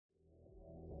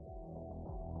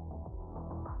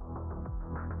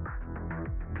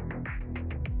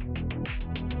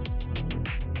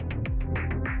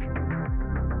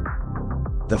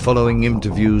The following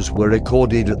interviews were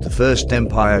recorded at the first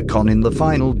EmpireCon in the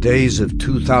final days of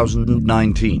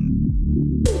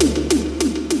 2019.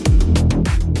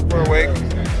 We're awake.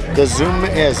 The Zoom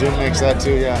makes that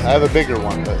too, yeah. I have a bigger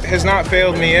one, but Has not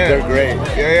failed me yet. they're great.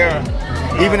 Yeah.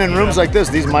 Even in rooms like this,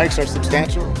 these mics are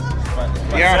substantial.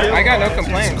 Yeah, I got no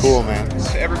complaints. It's cool, man.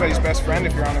 It's everybody's best friend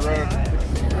if you're on the road.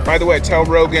 By the way, tell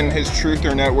Rogan his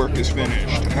Truther network is finished.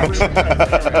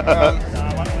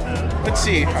 Let's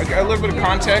see. I got a little bit of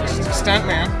context.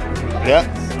 Stuntman, Yeah,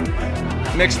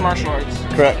 mixed martial arts,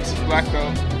 correct. black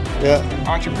belt, Yeah,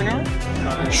 entrepreneur,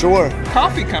 sure.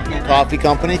 coffee company. Coffee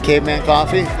company, Caveman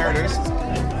Coffee. There it is.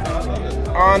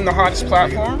 On the hottest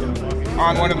platform,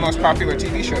 on one of the most popular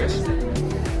TV shows.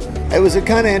 It was a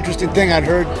kind of interesting thing. I'd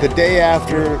heard the day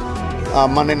after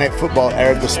Monday Night Football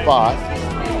aired The Spot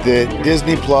that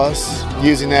Disney Plus,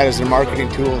 using that as their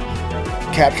marketing tool,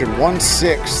 captured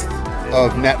 1/6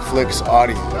 of Netflix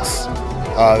audience,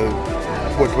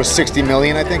 which was 60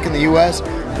 million, I think, in the U.S.,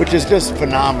 which is just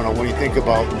phenomenal when you think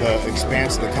about the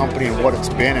expanse of the company and what it's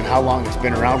been and how long it's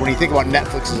been around. When you think about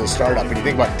Netflix as a startup and you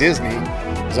think about Disney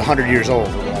as 100 years old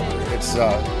or whatever,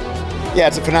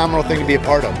 it's a phenomenal thing to be a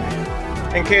part of.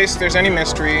 In case there's any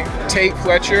mystery, Tate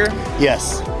Fletcher,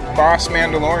 Yes. boss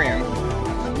Mandalorian.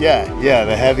 Yeah,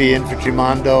 the heavy infantry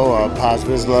Mondo, Paz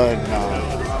Vizsla,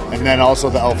 and then also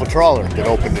the Alpha Trawler that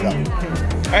opened it up.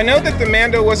 I know that the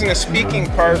Mando wasn't a speaking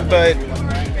part, but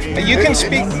you can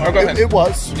speak. Oh, go ahead. It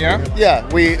was. Yeah? Yeah,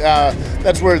 we.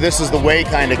 That's where This Is the Way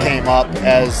kind of came up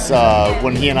as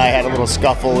when he and I had a little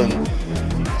scuffle in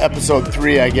episode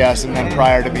 3, I guess, and then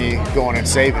prior to me going and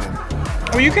saving him.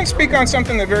 Well, you can speak on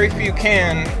something that very few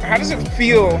can. How does it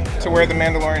feel to wear the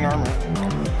Mandalorian armor?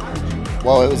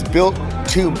 Well, it was built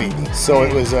to me, so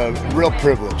it was a real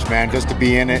privilege, man, just to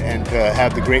be in it and to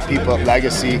have the great people at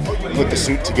Legacy put the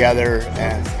suit together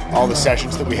and all the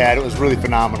sessions that we had. It was really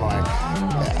phenomenal.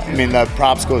 I mean, the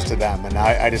props goes to them, and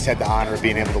I just had the honor of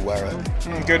being able to wear it.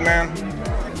 Good man.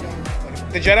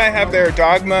 The Jedi have their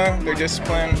dogma, their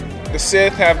discipline. The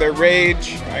Sith have their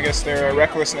rage, I guess their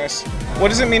recklessness. What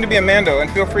does it mean to be a Mando? And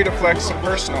feel free to flex some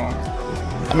personal.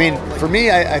 I mean, for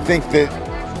me, I think that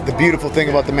the beautiful thing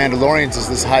about the Mandalorians is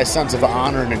this high sense of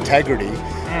honor and integrity,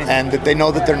 and that they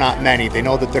know that they're not many, they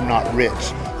know that they're not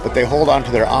rich, but they hold on to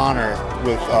their honor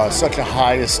with such a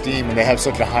high esteem, and they have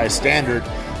such a high standard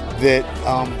that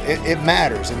it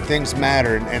matters, and things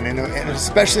matter, and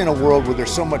especially in a world where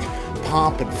there's so much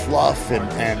pomp and fluff and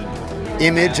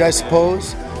image, I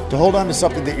suppose, to hold on to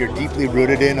something that you're deeply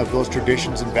rooted in, of those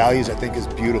traditions and values, I think is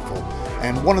beautiful.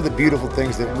 And one of the beautiful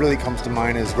things that really comes to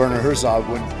mind is Werner Herzog.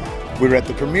 When we were at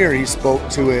the premiere, he spoke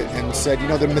to it and said,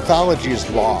 the mythology is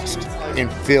lost in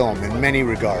film in many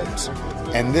regards.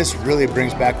 And this really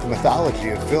brings back the mythology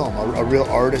of film, a real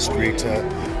artistry to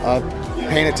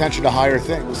paying attention to higher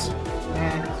things.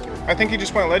 I think you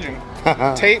just went legend.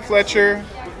 Tate Fletcher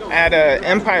at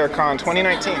EmpireCon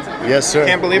 2019. Yes, sir.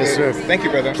 Can't believe yes, it. Sir. Thank you,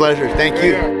 brother. Pleasure. Thank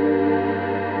you.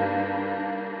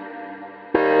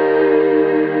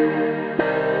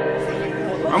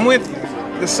 I'm with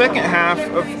the second half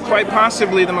of quite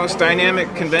possibly the most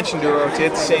dynamic convention duo to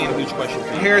hit the scene.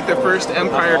 Here at the first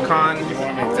EmpireCon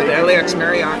at the LAX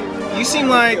Marriott. You seem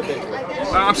like,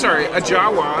 a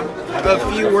Jawa of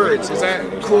few words. Is that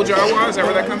cool Jawa? Is that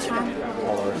where that comes from?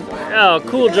 Oh,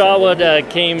 cool Jawa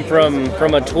came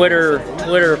from a Twitter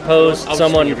post.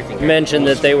 Someone mentioned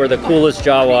that they were the coolest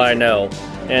Jawa I know.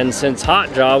 And since Hot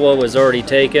Jawa was already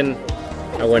taken,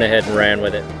 I went ahead and ran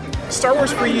with it. Star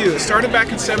Wars for you. It started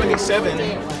back in 77,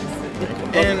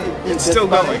 and it's still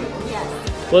going.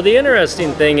 Well, the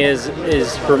interesting thing is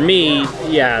for me,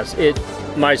 yes,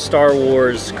 my Star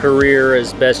Wars career,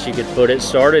 as best you could put it,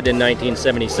 started in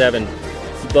 1977,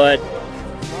 but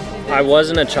I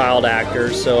wasn't a child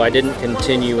actor, so I didn't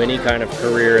continue any kind of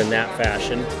career in that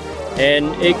fashion.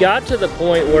 And it got to the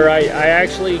point where I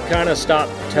actually kind of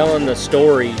stopped telling the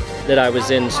story that I was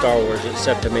in Star Wars,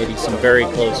 except to maybe some very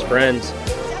close friends.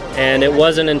 And it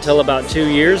wasn't until about 2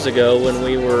 years ago, when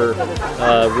we were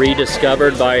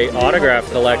rediscovered by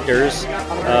autograph collectors,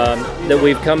 that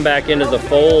we've come back into the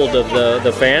fold of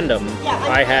the fandom.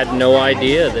 I had no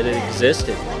idea that it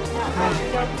existed.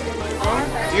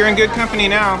 You're in good company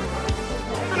now.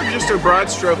 Just a broad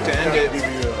stroke to end it.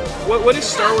 What has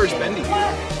Star Wars been to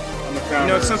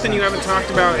you? It's something you haven't talked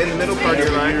about in the middle part of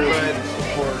your life,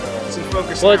 but it's in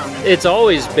focus now. It's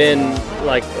always been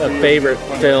like a favorite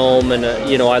film, and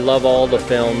I love all the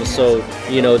films. So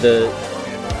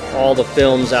all the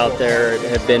films out there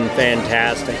have been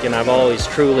fantastic, and I've always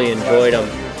truly enjoyed them.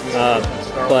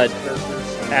 But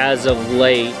as of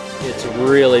late, it's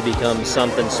really become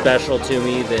something special to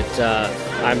me that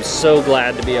I'm so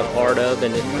glad to be a part of,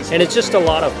 and it's just a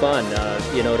lot of fun,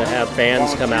 to have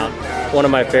fans come out. One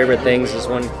of my favorite things is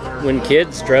when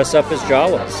kids dress up as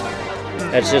Jawas.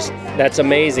 That's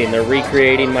amazing. They're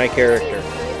recreating my character.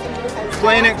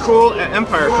 Playing it cool at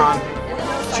EmpireCon.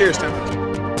 Cheers, Tim.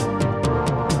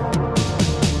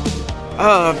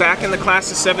 Back in the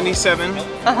class of 77.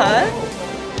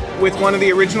 With one of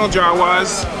the original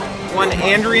Jawas, one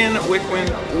Andrian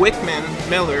Wickman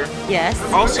Miller. Yes.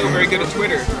 Also very good at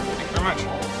Twitter. Thank you very much.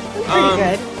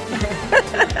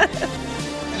 Pretty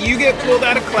good. You get pulled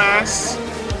out of class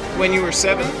when you were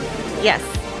 7. Yes.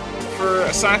 For a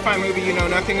sci-fi movie you know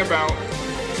nothing about.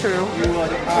 True.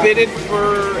 Fitted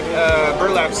for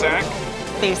burlap sack.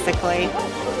 Basically.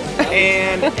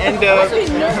 And end up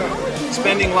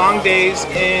spending long days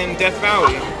in Death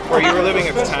Valley, where you were living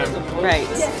at the time. Right.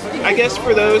 I guess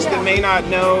for those that may not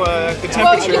know the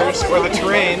temperatures or the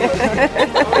terrain,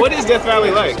 what is Death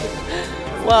Valley like?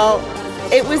 Well,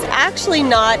 it was actually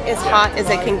not as hot as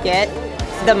it can get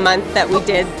the month that we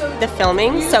did the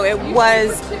filming, so it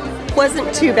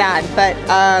wasn't too bad, but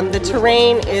the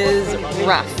terrain is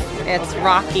rough. It's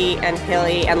rocky and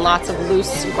hilly and lots of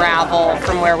loose gravel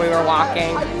from where we were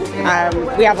walking.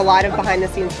 We have a lot of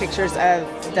behind-the-scenes pictures of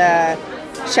the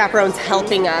chaperones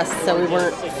helping us so we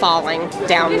weren't falling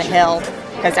down the hill,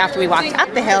 because after we walked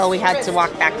up the hill, we had to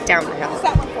walk back down the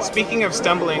hill. Speaking of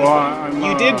stumbling,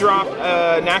 you did drop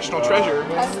a national treasure,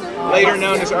 later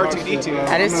known as R2-D2.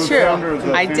 That is true.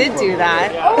 I did do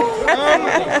that.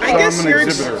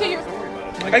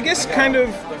 I guess kind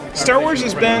of Star Wars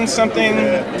has been something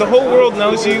the whole world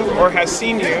knows you or has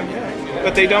seen you,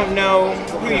 but they don't know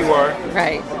who you are.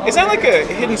 Right. Is that like a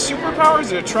hidden superpower?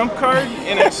 Is it a trump card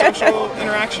in a social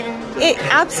interaction? It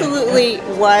absolutely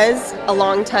was a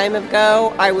long time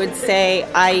ago. I would say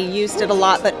I used it a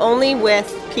lot, but only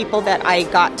with people that I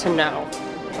got to know.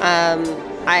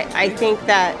 I think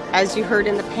that, as you heard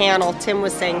in the panel, Tim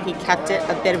was saying he kept it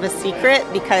a bit of a secret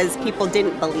because people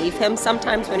didn't believe him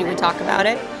sometimes when he would talk about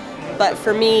it. But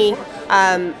for me,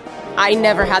 I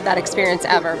never had that experience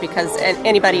ever, because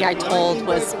anybody I told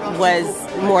was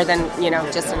more than,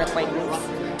 just an acquaintance.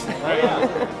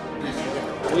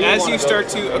 As you start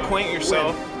to acquaint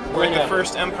yourself with the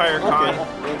first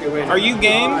EmpireCon, are you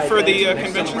game for the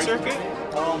convention circuit?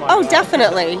 Oh,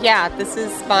 definitely. Yeah, this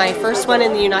is my first one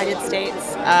in the United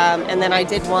States, and then I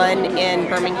did one in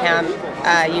Birmingham,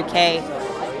 UK,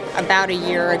 about a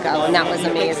year ago, and that was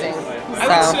amazing. I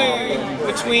would say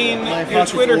between your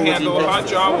Twitter handle, Hot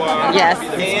Jawa, yes,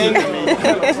 and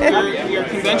your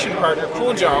convention partner,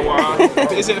 Cool Jawa,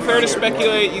 is it fair to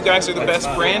speculate you guys are the best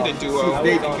branded duo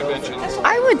in conventions?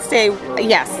 I would say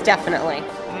yes, definitely.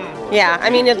 Yeah, I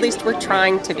mean, at least we're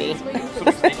trying to be.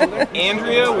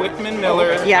 Andrea Wickman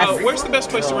Miller. Yes. Where's the best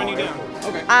place to run you down?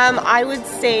 I would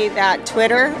say that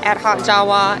Twitter at Hot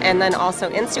Jawa, and then also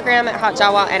Instagram at Hot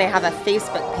Jawa, and I have a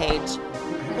Facebook page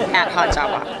at Hot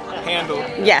Jawa. Handle.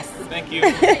 Yes. Thank you.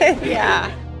 Yeah.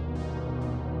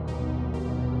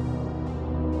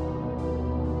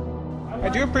 I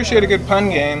do appreciate a good pun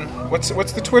game. What's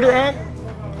the Twitter at?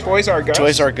 Toys R Gus?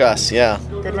 Toys R Gus, yeah.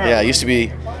 Good man. Yeah, it used to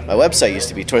be, my website used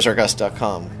to be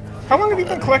toysrgus.com. How long have you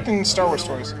been collecting Star Wars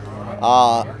toys?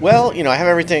 Well, I have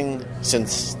everything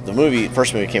since the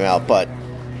first movie came out, but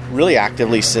really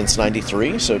actively since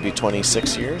 93, so it'd be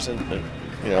 26 years, and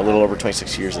a little over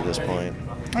 26 years at this point.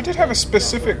 I did have a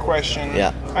specific question.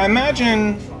 Yeah. I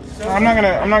imagine, I'm not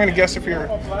gonna guess if you're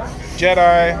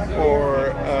Jedi or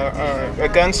a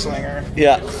gunslinger.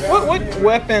 Yeah. What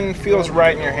weapon feels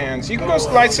right in your hands? You can go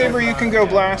lightsaber, you can go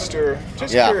blaster.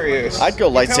 Just curious. I'd go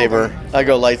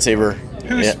lightsaber.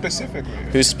 Who specifically?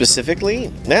 Who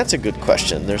specifically? That's a good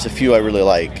question. There's a few I really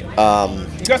like.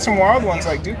 You got some wild ones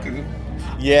like Dooku.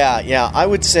 Yeah. I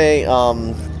would say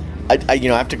I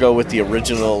have to go with the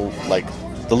original, like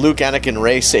the Luke, Anakin,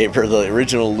 Rey saber, the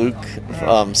original Luke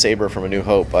saber from A New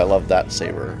Hope. I love that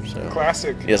saber. So.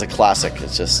 Classic. Yeah, it's a classic.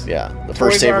 It's just the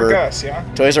first saber. Toys R Gus,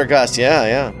 yeah. Toys R Gus,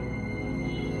 yeah.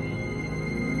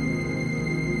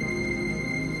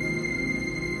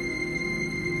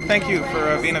 Thank you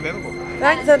for being available.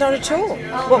 Thanks, not at all.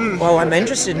 Well, I'm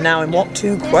interested now in what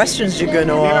 2 questions you're going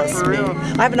to ask me.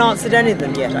 I haven't answered any of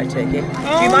them yet, I take it.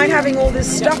 Do you mind having all this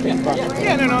stuff in front of you?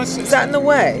 Yeah, no. Is that in the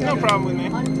way? No problem with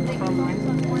me.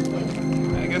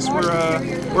 I guess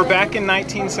we're back in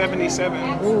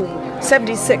 1977. Ooh,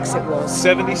 76 it was.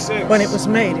 76. When it was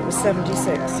made, it was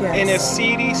 76, yes. In a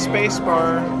seedy space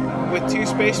bar with 2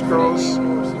 space girls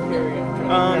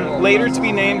later to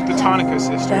be named the Tonica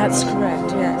Sisters. That's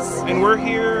correct, yes. And we're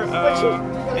here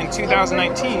in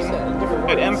 2019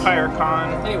 at Empire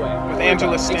Con with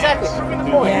Angela Stans.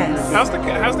 Yes. How's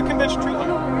the convention treating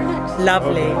you?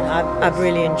 Lovely. I've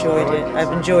really enjoyed it.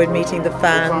 I've enjoyed meeting the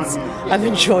fans. I've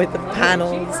enjoyed the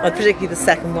panels. Particularly the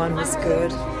second one was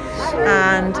good.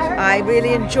 And I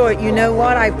really enjoy it. You know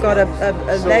what? I've got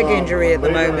a leg injury at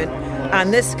the moment,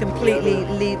 and this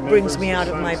completely brings me out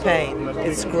of my pain.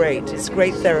 It's great. It's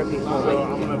great therapy for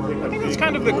me. I think that's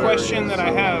kind of the question that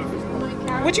I have.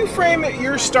 Would you frame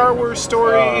your Star Wars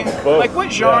story, like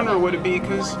what genre would it be?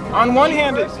 Because on one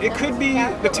hand, it could be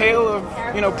the tale of,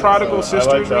 prodigal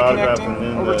sisters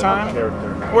reconnecting over time.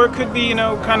 Or it could be,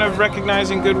 kind of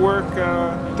recognizing good work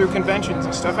through conventions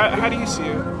and stuff. How do you see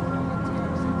it?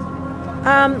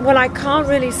 Well, I can't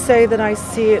really say that I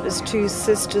see it as two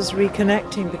sisters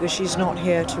reconnecting because she's not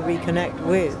here to reconnect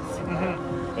with.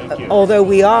 Although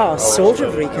we are sort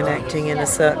of reconnecting in a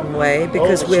certain way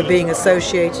because we're being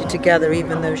associated together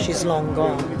even though she's long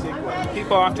gone.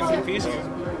 People often confuse you,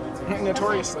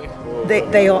 notoriously.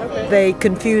 They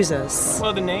confuse us.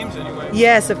 Well, the names anyway.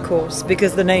 Yes, of course,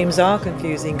 because the names are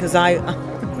confusing. Because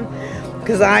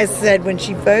I said when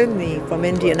she phoned me from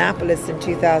Indianapolis in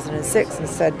 2006 and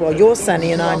said, well, you're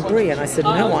Sunny and I'm Bree. And I said,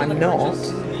 no, I'm not.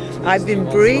 I've been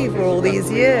Bree for all these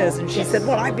years. And she said,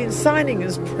 well, I've been signing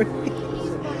as Bree.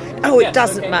 Oh, it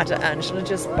doesn't matter, Angela,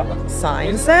 just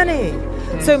sign Sunny.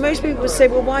 So most people would say,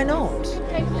 well, why not?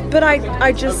 But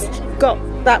I just got,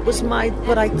 that was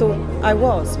what I thought I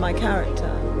was, my character.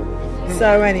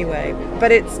 So anyway,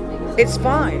 but it's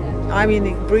fine. I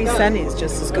mean, Bree Sunny is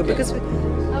just as good because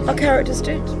our characters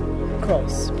did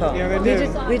cross paths. Yeah, they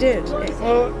did. We did.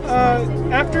 Well,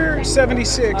 after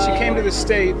 '76, you came to the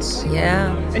States.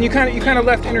 Yeah. And you kind of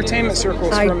left entertainment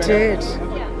circles for a minute.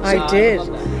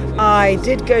 I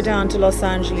did go down to Los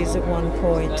Angeles at one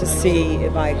point to see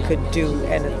if I could do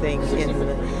anything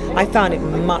I found it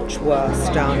much worse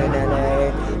down in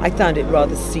LA. I found it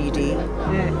rather seedy.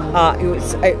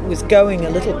 It was going a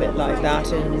little bit like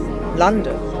that in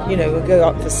London. We'd go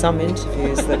up for some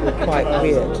interviews that were quite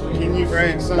weird.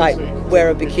 Like wear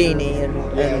a bikini and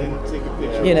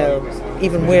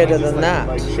even weirder than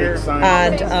that.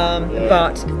 And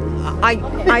but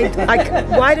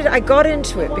I got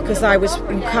into it because I was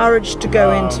encouraged to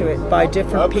go into it by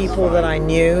different people that I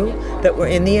knew that were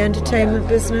in the entertainment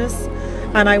business,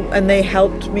 and they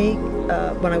helped me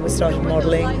when I was starting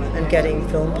modeling and getting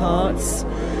film parts,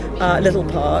 little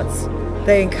parts.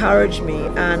 They encouraged me,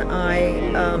 and I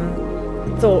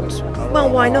thought, well,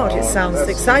 why not? It sounds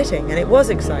exciting, and it was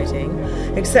exciting,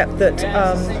 except that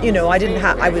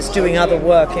I was doing other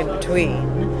work in between,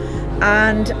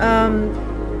 and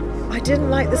I didn't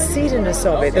like the seediness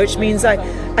of it, which means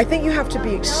I think you have to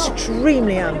be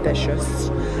extremely ambitious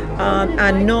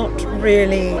and not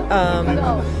really.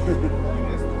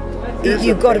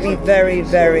 You've got to be very,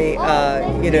 very,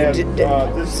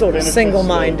 sort of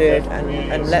single-minded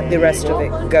and let the rest of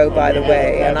it go by the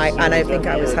way. And I think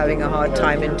I was having a hard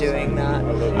time in doing that.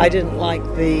 I didn't like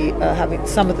the having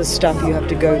some of the stuff you have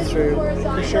to go through.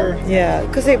 For sure. Yeah,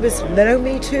 because it was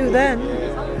Me Too then.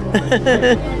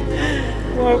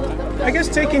 Well, I guess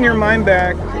taking your mind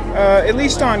back, at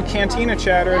least on Cantina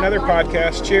Chatter, another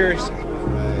podcast, Cheers,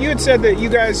 you had said that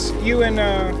you and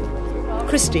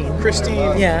Christine,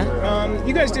 yeah,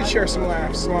 you guys did share some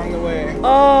laughs along the way.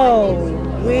 Oh,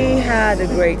 we had a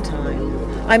great time.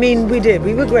 I mean, we did.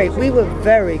 We were great. We were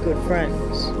very good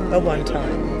friends at one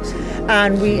time,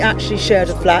 and we actually shared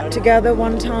a flat together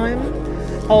one time.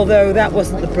 Although that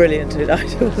wasn't the brilliant, it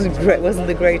wasn't great. Wasn't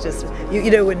the greatest.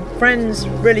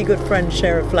 When really good friends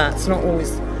share a flat, it's not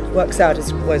always works out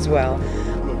as well.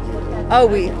 Oh,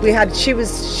 we had. She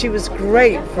was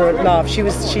great for a laugh. She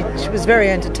was very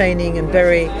entertaining and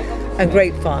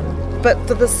great fun. But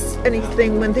for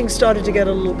when things started to get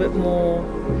a little bit more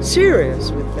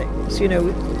serious with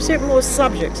things, more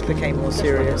subjects became more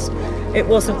serious. It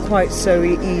wasn't quite so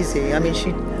easy. I mean,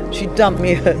 she dumped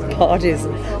me at parties.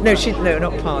 No,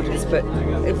 not parties, but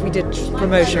if we did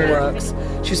promotion works,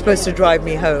 she was supposed to drive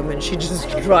me home, and she'd just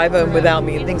drive home without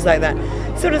me and things like that.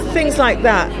 Sort of things like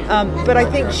that. But I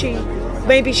think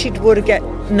maybe she would get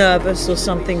nervous or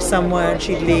something somewhere, and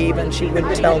she'd leave and she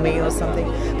wouldn't tell me or something.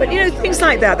 But things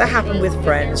like that happen with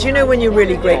friends. When you're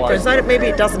really great friends. Maybe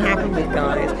it doesn't happen with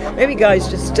guys. Maybe guys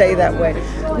just stay that way.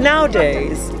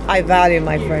 Nowadays, I value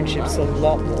my friendships a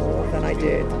lot more than I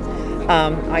did.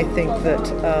 I think that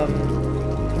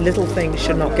little things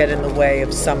should not get in the way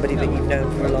of somebody that you've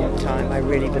known for a long time. I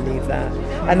really believe that.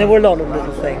 And there were a lot of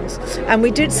little things. And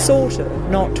we did sort of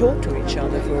not talk to each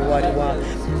other for quite a while.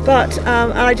 But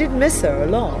I did miss her a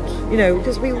lot, you know,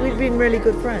 because we'd been really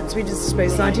good friends. We did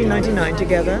Space 1999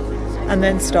 together, and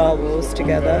then Star Wars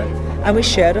together. And we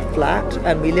shared a flat,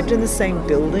 and we lived in the same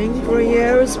building for a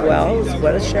year as well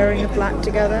as sharing a flat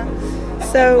together.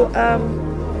 So,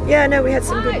 we had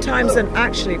some good times, and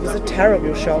actually it was a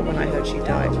terrible shock when I heard she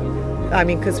died. I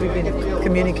mean, because we've been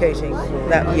communicating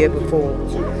that year before,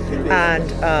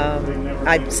 and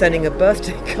I'm sending her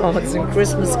birthday cards and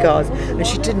Christmas cards, and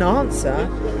she didn't answer,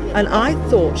 and I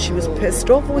thought she was pissed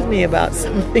off with me about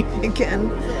something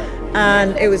again,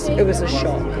 and it was a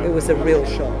shock. It was a real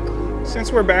shock.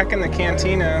 Since we're back in the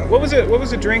cantina, what was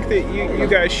a drink that you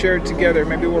guys shared together?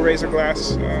 Maybe we'll raise a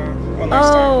glass one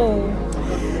last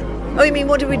time. Oh, you mean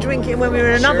what did we drink when we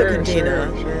were in another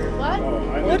cantina? Sure.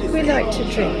 What did we like to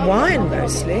drink? Wine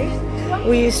mostly.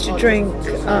 We used to drink,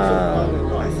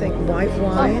 I think, white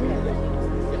wine.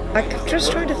 I'm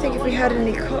just trying to think if we had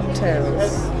any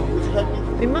cocktails.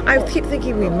 I keep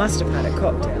thinking we must have had a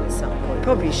cocktail at some point.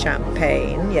 Probably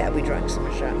champagne. Yeah, we drank some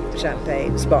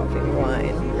champagne, sparkling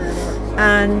wine.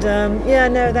 And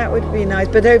that would be nice.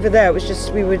 But over there, it was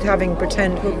just we were having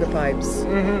pretend hookah pipes.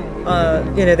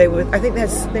 Mm-hmm. They were. I think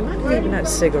they might have even had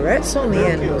cigarettes on the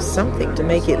end or something to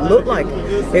make it look like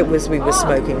we were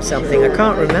smoking something. I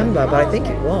can't remember, but I think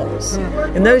it was.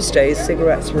 In those days,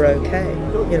 cigarettes were okay.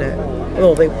 You know,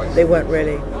 well, they weren't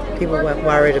really. People weren't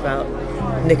worried about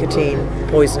nicotine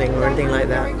poisoning or anything like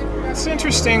that. It's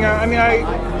interesting.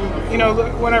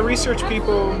 When I research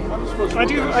people,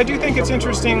 I do think it's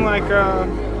interesting, like, a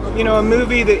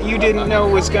movie that you didn't know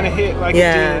was going to hit like it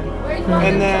did,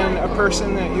 and then a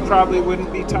person that you probably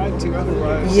wouldn't be tied to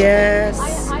otherwise.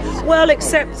 Yes.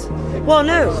 Well,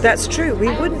 no, that's true. We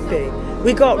wouldn't be.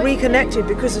 We got reconnected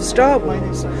because of Star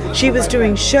Wars. She was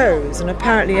doing shows, and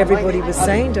apparently everybody was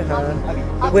saying to her,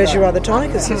 "Where's your other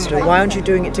Tonica sister? Why aren't you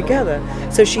doing it together?"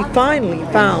 So she finally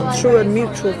found, through a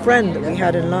mutual friend that we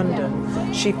had in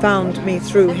London, she found me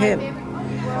through him.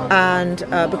 And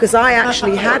because I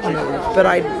actually had moved, but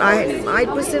I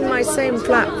was in my same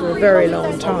flat for a very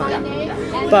long time.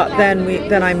 But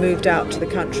then I moved out to the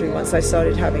country once I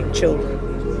started having children.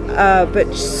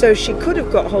 But so she could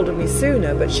have got hold of me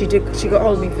sooner, but she got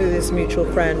hold of me through this mutual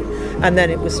friend, and then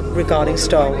it was regarding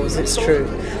Star Wars, it's true.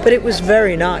 But it was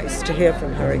very nice to hear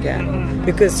from her again,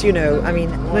 because,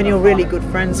 when you're really good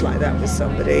friends like that with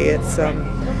somebody, it's,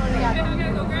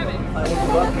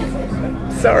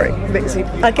 sorry,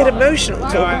 I get emotional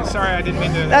talking. No, I'm sorry, I didn't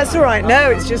mean to. That's all right.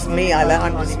 No, it's just me.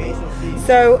 I'm just me.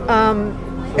 So,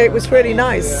 it was really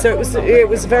nice. So it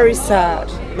was very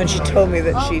sad when she told me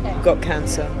that she'd got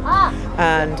cancer,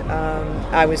 and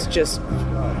I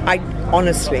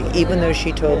honestly, even though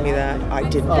she told me that, I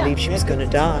didn't believe she was going to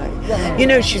die.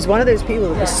 She's one of those people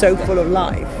that was so full of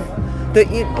life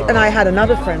and I had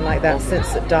another friend like that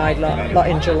that died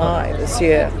in July this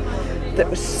year, that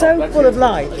was so full of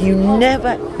life. You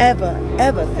never, ever,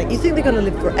 ever think. You think they're going to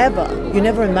live forever. You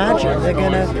never imagine they're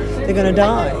going to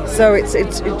die. So it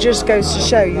just goes to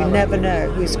show you never know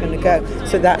who's going to go.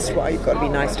 So that's why you've got to be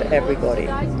nice to everybody,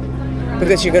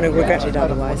 because you're going to regret it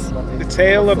otherwise. The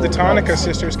tale of the Tonica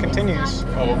sisters continues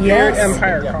here at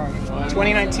Empire Con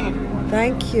 2019.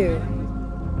 Thank you.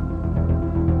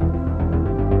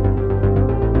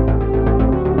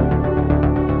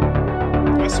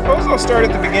 I suppose I'll start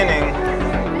at the beginning.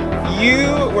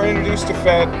 You were introduced to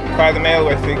Fett by the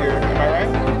Mailway figure, am I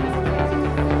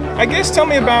right? I guess tell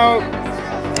me about,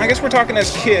 I guess we're talking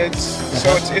as kids,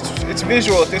 so it's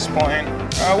visual at this point.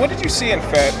 What did you see in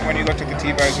Fett when you looked at the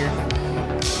T-Visor?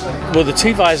 Well, the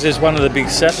T-Visor is one of the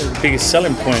biggest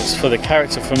selling points for the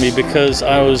character for me, because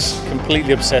I was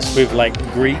completely obsessed with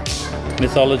Greek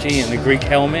mythology and the Greek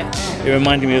helmet. It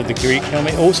reminded me of the Greek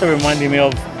helmet. It also reminded me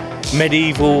of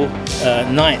medieval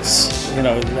knights,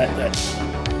 that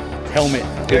helmet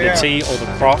with the T or the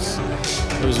cross.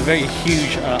 It was a very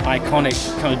huge, iconic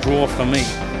kind of draw for me.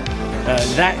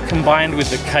 That combined with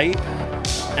the cape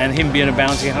and him being a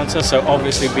bounty hunter, so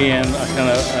obviously being a kind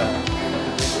of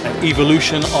an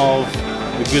evolution of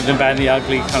the good and bad and the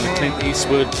ugly kind of Clint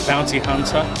Eastwood bounty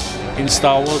hunter in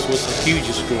Star Wars, was the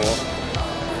hugest draw.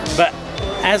 But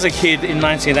as a kid in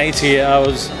 1980, I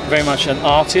was very much an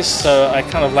artist, so I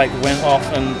kind of went off,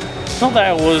 and not that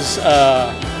I was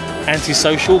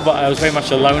antisocial, but I was very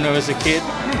much a loner as a kid.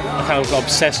 I kind of got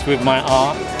obsessed with my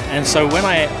art, and so when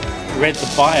I read the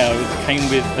bio that came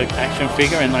with the action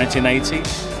figure in 1980,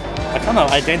 I kind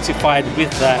of identified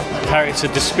with that character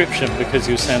description, because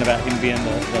he was saying about him being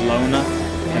the loner.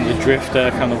 and the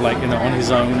Drifter, kind of like, on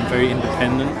his own, very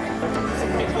independent.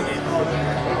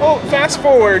 Well, fast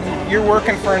forward, you're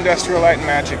working for Industrial Light and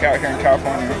Magic out here in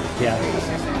California.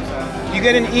 Yeah. You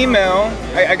get an email.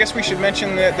 I guess we should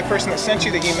mention the person that sent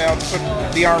you the email to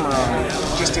put the armor on,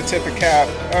 just to tip a cap.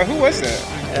 Who was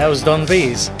that? That was Don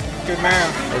Bees. Good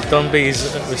man. It was Don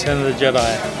Bees, Return of the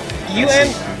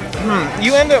Jedi.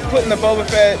 You end up putting the Boba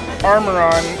Fett armor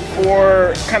on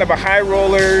for kind of a high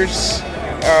rollers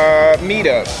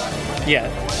meetup. Yeah.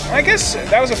 I guess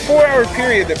that was a 4-hour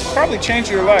period that probably changed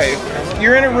your life.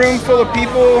 You're in a room full of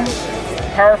people,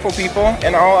 powerful people,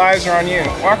 and all eyes are on you.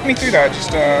 Walk me through that,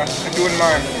 just if you wouldn't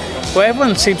mind. Well,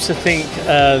 everyone seems to think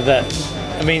that,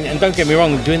 and don't get me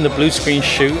wrong, doing the blue screen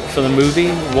shoot for the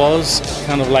movie was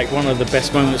kind of like one of the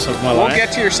best moments of my life. We'll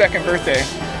get to your second birthday.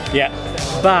 Yeah,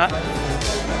 but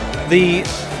the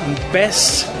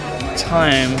best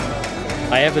time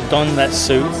I ever donned that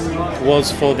suit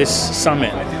was for this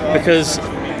summit, because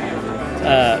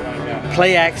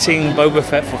play acting Boba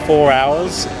Fett for 4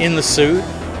 hours in the suit,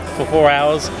 for 4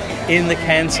 hours in the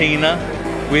cantina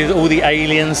with all the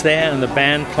aliens there and the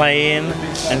band playing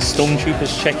and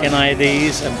stormtroopers checking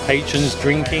IDs and patrons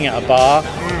drinking at a bar,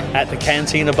 at the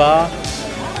cantina bar.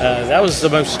 That was the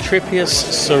most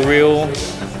trippiest, surreal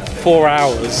 4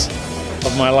 hours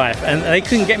of my life, and they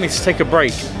couldn't get me to take a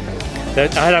break.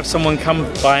 I'd have someone come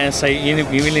by and say, you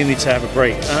really need to have a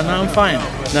break. No, I'm fine.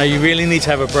 No, you really need to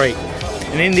have a break.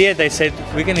 And in the end, they said,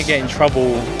 we're going to get in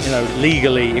trouble,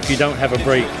 legally if you don't have a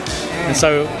break. And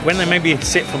so when they made me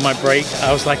sit for my break,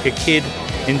 I was like a kid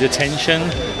in detention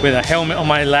with a helmet on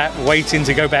my lap, waiting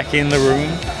to go back in the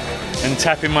room and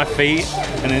tapping my feet.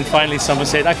 And then finally someone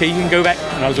said, okay, you can go back.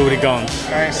 And I was already gone.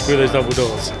 Nice. Through those double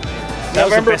doors. That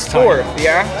November was the best 4th, time.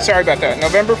 yeah? Sorry about that.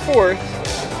 November 4th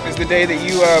is the day that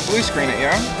you blue screen it,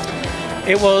 yeah?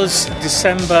 It was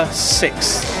December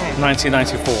 6th,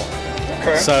 1994.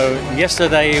 Okay. So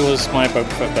yesterday was my Boba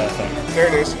Fett birthday. There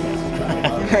it is.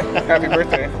 Happy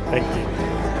birthday. Thank you.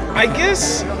 I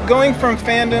guess going from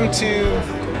fandom to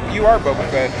you are Boba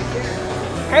Fett,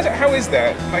 how is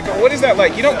that? Like, what is that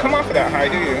like? You don't come off of that high,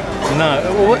 do you?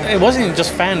 No, it wasn't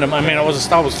just fandom. I was a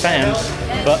Star Wars fan,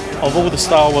 but of all the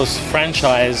Star Wars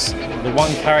franchise, the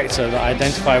one character that I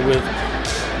identify with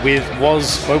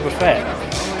was Boba Fett.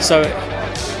 So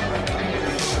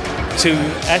to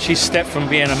actually step from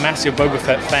being a massive Boba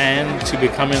Fett fan to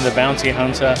becoming the bounty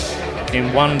hunter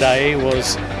in one day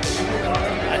was...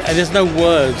 there's no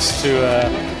words to...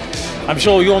 I'm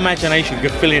sure your imagination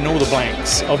could fill in all the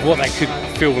blanks of what that could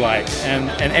feel like.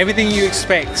 And everything you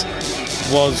expect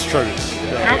was true.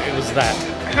 It was that.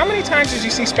 How many times did you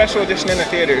see Special Edition in the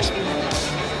theaters?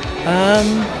 I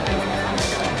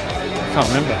can't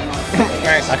remember.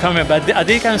 Nice. I can't remember. I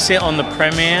did go and see it on the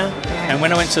premiere, and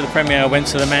when I went to the premiere, I went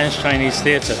to the Man's Chinese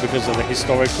Theatre because of the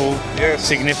historical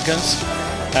significance.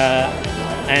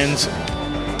 And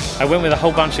I went with a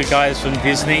whole bunch of guys from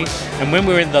Disney, and when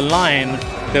we were in the line,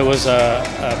 there was a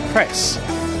press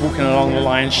walking along the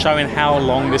line showing how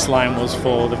long this line was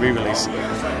for the re-release.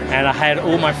 And I had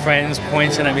all my friends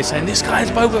pointing at me saying, "This guy's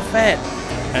Boba Fett!"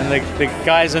 And the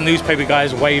guys, the newspaper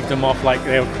guys, waved them off like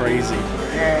they were crazy.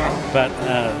 But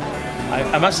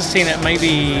I must have seen it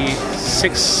maybe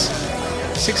six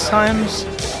times,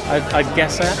 I'd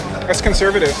guess that. That's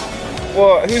conservative.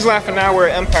 Well, who's laughing now? We're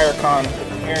at Empire Con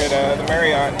here at the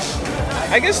Marriott.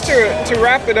 I guess to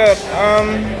wrap it up,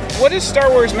 what has Star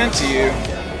Wars meant to you?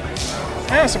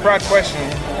 I know it's a broad question.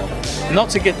 Not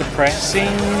to get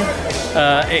depressing,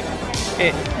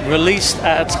 it released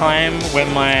at a time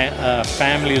when my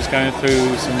family was going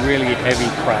through some really heavy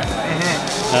crap.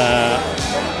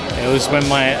 It was when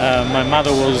my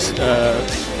mother was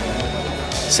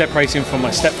separating from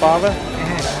my stepfather.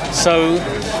 So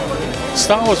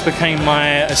Star Wars became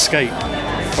my escape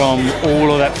from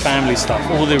all of that family stuff,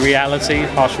 all the reality,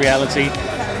 harsh reality.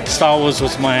 Star Wars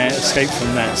was my escape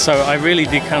from that. So I really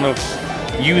did kind of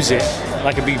use it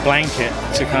like a big blanket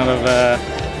to kind of,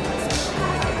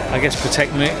 I guess,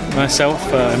 protect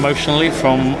myself emotionally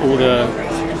from all the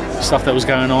stuff that was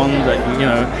going on. That,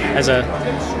 as a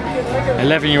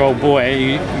 11-year-old boy,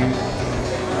 you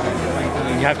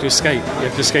have to escape. You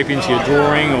have to escape into your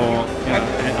drawing, or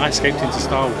and I escaped into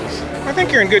Star Wars. I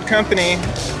think you're in good company.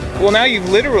 Well, now you've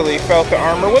literally felt the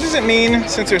armor. What does it mean,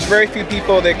 since there's very few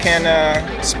people that can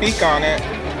speak on it?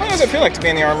 What does it feel like to be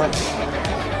in the armor?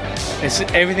 It's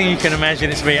everything you can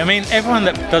imagine it to be. I mean, everyone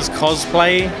that does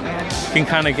cosplay can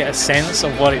kind of get a sense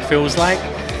of what it feels like.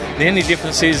 The only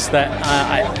difference is that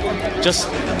I just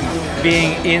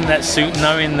being in that suit,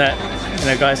 knowing that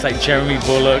guys like Jeremy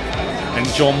Bullock and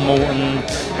John Morton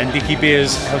and Dickie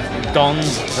Beers have donned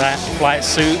that flight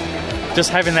suit just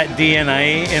having that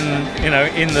DNA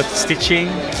in the stitching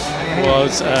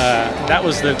was that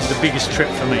was the biggest trip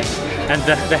for me. And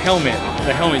the helmet,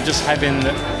 just having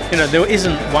there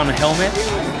isn't one helmet.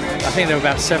 I think there were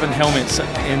about 7 helmets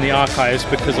in the archives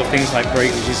because of things like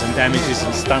breakages and damages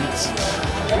and stunts.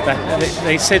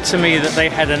 They said to me that they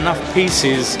had enough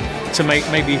pieces to make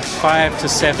maybe 5 to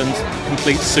 7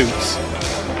 complete suits.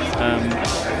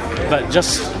 But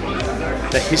just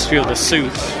the history of the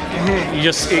suit,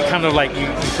 it kind of like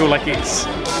you feel like it's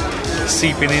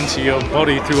seeping into your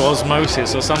body through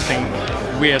osmosis or something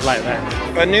weird like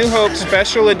that. A New Hope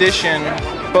special edition,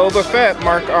 Boba Fett,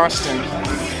 Mark Austin.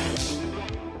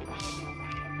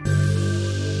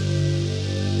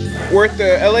 We're at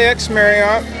the LAX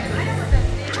Marriott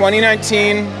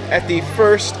 2019 at the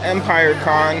first Empire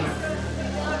Con.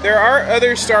 There are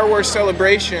other Star Wars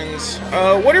celebrations.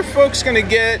 What are folks going to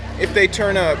get if they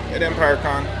turn up at Empire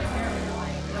Con?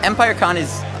 Empire Con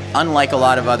is unlike a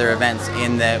lot of other events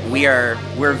in that we're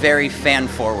very fan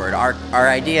forward. Our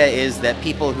idea is that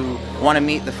people who want to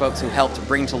meet the folks who helped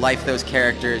bring to life those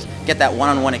characters get that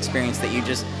one-on-one experience that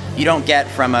you don't get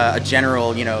from a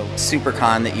general, super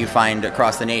con that you find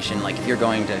across the nation. Like if you're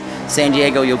going to San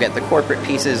Diego, you'll get the corporate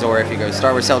pieces, or if you go to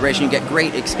Star Wars Celebration, you get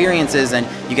great experiences and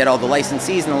you get all the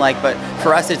licensees and the like. But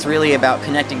for us, it's really about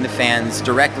connecting the fans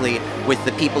directly with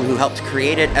the people who helped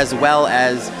create it, as well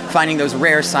as finding those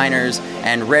rare signers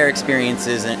and rare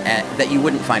experiences that you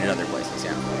wouldn't find at other places.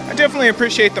 Yeah. I definitely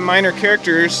appreciate the minor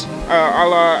characters.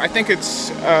 I think it's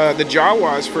the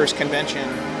Jawas' first convention,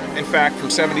 in fact, from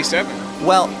 '77.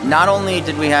 Well, not only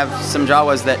did we have some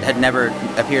Jawas that had never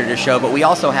appeared at a show, but we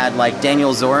also had like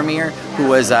Daniel Zoromir, who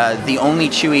was the only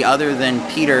Chewie other than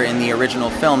Peter in the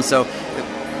original film. So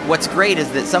what's great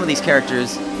is that some of these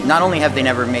characters, not only have they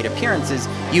never made appearances,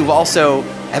 you've also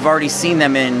have already seen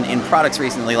them in products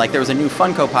recently. Like there was a new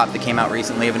Funko Pop that came out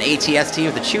recently of an AT-ST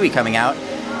with a Chewie coming out.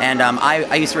 And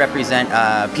I used to represent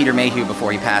Peter Mayhew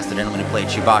before he passed, the gentleman who played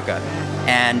Chewbacca.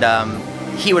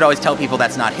 And he would always tell people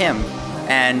that's not him.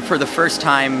 And for the first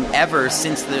time ever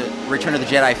since the Return of the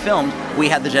Jedi filmed, we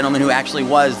had the gentleman who actually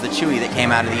was the Chewie that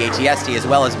came out of the AT-ST, as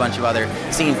well as a bunch of other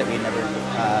scenes that we had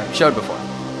never showed before.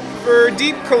 For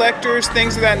deep collectors,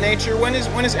 things of that nature, when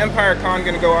is Empire Con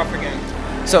going to go off again?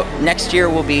 So next year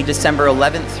will be December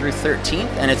 11th through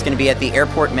 13th, and it's going to be at the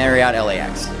Airport Marriott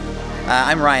LAX.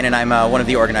 I'm Ryan, and I'm one of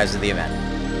the organizers of the event.